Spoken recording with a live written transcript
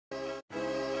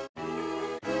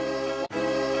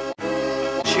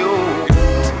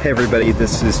Hey everybody,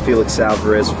 this is Felix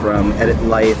Alvarez from Edit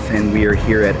Life, and we are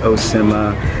here at O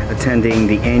Cinema attending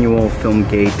the annual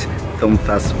FilmGate film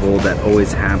festival that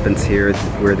always happens here,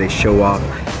 where they show off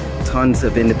tons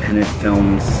of independent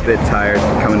films. A bit tired,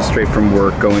 coming straight from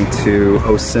work, going to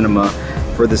O Cinema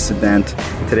for this event.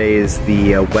 Today is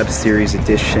the web series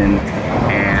edition,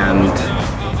 and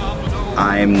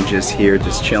I'm just here,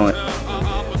 just chilling.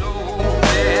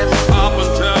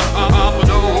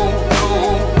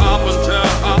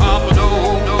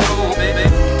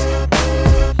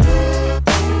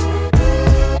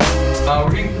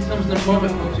 We're getting to the films in a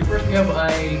moment, folks. So first we have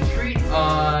a treat. This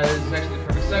is actually the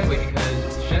perfect segue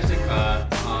because Jessica,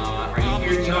 are you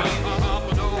here in the audience?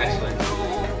 Excellent.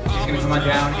 She's going to come on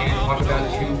down and talk about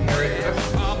two parrot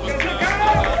productions.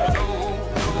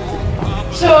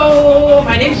 So,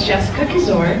 my name is Jessica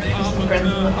Kazor. There's some friends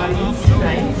in the audience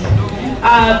tonight.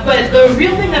 But the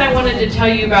real thing that I wanted to tell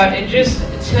you about, and just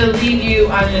to leave you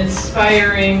on an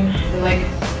inspiring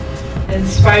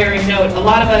note, a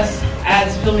lot of us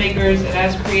as filmmakers and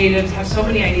as creatives have so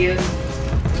many ideas,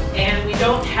 and we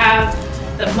don't have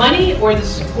the money or the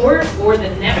support or the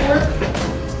network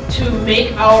to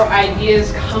make our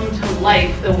ideas come to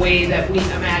life the way that we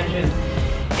imagine.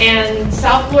 And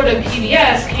South Florida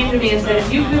PBS came to me and said,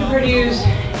 if you could produce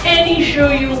any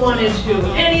show you wanted to,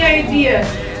 any idea,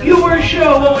 your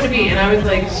show, what would it be? And I was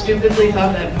like, stupidly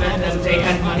thought that meant that they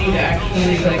had money to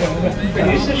actually like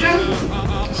produce the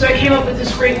show. So I came up with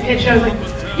this great pitch. I was like,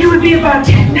 it would be about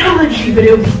technology, but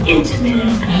it would be intimate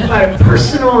and about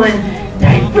personal and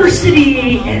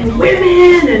diversity and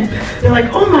women. And they're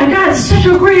like, oh my God, it's such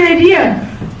a great idea.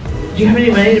 Do you have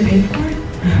any money to pay for it?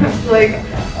 I was like,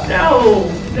 no,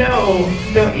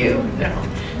 don't you? No.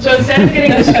 So instead of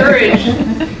getting discouraged,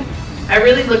 I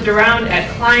really looked around at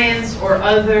clients or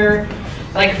other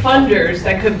like funders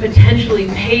that could potentially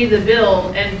pay the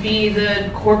bill and be the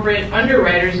corporate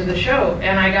underwriters of the show.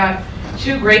 And I got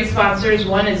two great sponsors.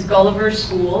 One is Gulliver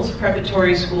Schools,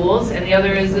 preparatory schools, and the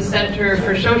other is the Center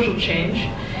for Social Change.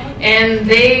 And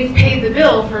they paid the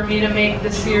bill for me to make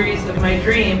the series of my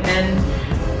dream. And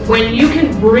when you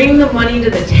can bring the money to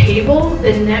the table,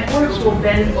 the networks will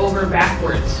bend over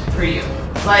backwards for you.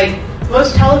 Like,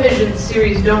 most television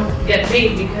series don't get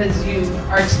made because you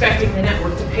are expecting the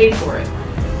network to pay for it.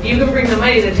 You can bring the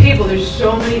money to the table. There's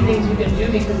so many things you can do,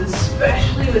 because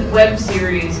especially with web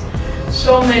series,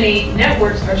 so many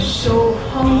networks are so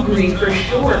hungry for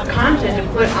short content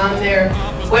to put on their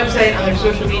website, on their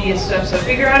social media stuff. So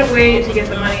figure out a way to get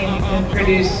the money and you can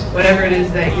produce whatever it is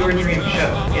that your dream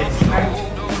show is.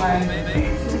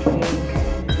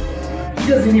 He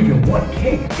doesn't even want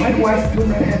cake. Why do I still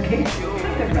not have cake?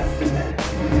 The rest of that.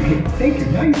 Okay, thank you.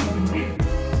 Now you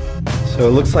So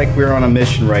it looks like we're on a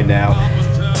mission right now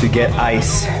to get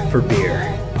ice for beer.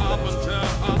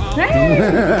 We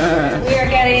are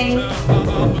getting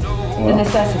the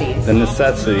necessities. The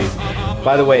necessities.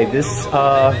 By the way, this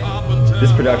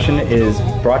production is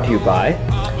brought to you by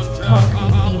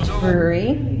Concrete Beach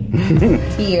Brewery.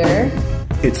 Beer.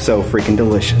 It's so freaking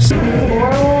delicious.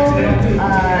 Floral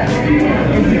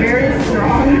is very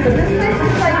strong, but this place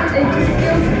is like, it just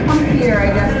feels comfier, I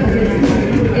guess, because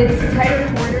it's tighter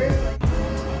quarters.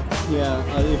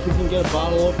 Yeah, if we can get a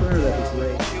bottle opener, that'd be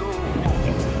great.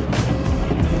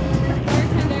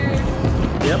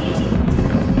 Yep.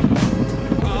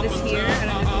 This here, I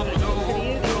don't know if you want to city,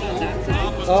 you want on that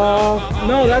side?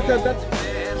 No, that's.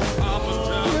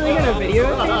 You really got a video?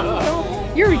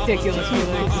 You're ridiculous,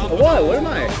 Felix. What? What am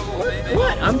I?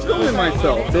 What? I'm filming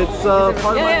myself. It's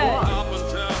part of my vlog.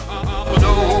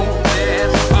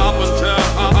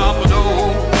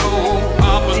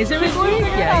 Is it recording?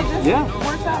 Yeah. Yeah.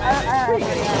 Works out.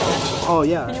 Oh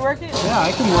yeah. Can you work it? Yeah,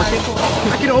 I can work it.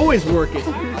 I can always work it.